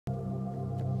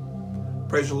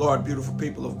Praise the Lord, beautiful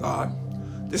people of God.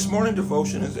 This morning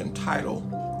devotion is entitled,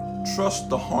 Trust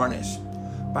the Harness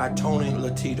by Tony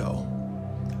Latito.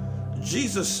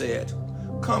 Jesus said,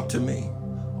 "Come to me,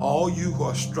 all you who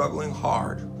are struggling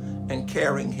hard and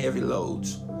carrying heavy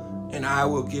loads, and I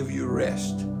will give you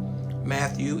rest."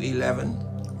 Matthew 11,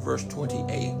 verse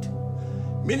 28.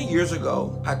 Many years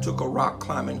ago, I took a rock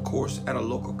climbing course at a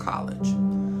local college.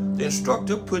 The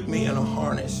instructor put me in a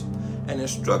harness and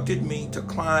instructed me to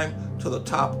climb to the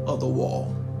top of the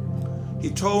wall.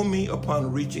 He told me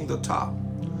upon reaching the top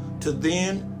to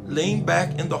then lean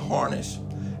back in the harness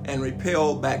and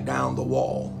rappel back down the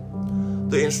wall.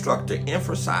 The instructor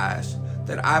emphasized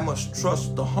that I must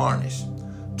trust the harness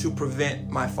to prevent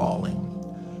my falling.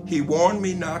 He warned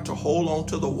me not to hold on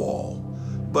to the wall,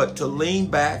 but to lean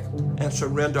back and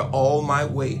surrender all my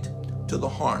weight to the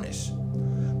harness.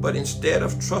 But instead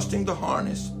of trusting the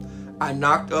harness, I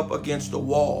knocked up against the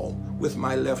wall with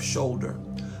my left shoulder.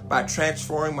 By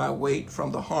transferring my weight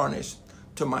from the harness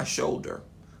to my shoulder,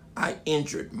 I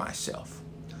injured myself.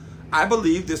 I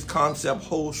believe this concept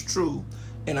holds true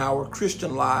in our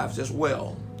Christian lives as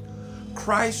well.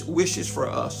 Christ wishes for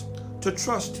us to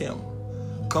trust Him,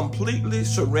 completely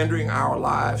surrendering our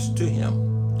lives to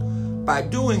Him. By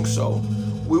doing so,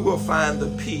 we will find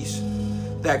the peace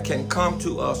that can come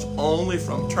to us only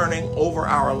from turning over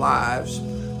our lives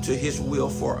to His will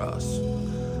for us.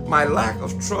 My lack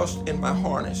of trust in my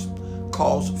harness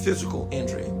caused physical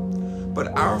injury,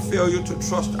 but our failure to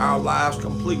trust our lives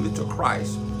completely to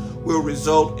Christ will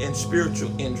result in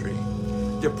spiritual injury,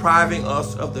 depriving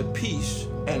us of the peace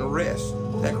and rest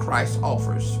that Christ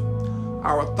offers.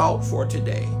 Our thought for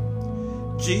today: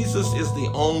 Jesus is the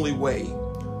only way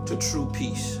to true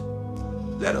peace.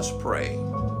 Let us pray.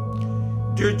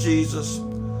 Dear Jesus,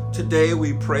 today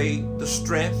we pray the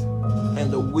strength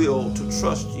and the will to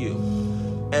trust you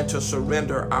and to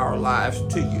surrender our lives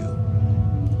to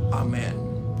you. Amen.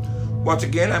 Once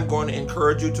again, I'm going to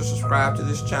encourage you to subscribe to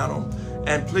this channel,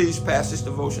 and please pass this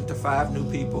devotion to 5 new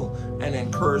people and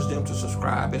encourage them to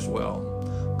subscribe as well.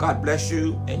 God bless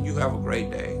you, and you have a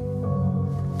great day.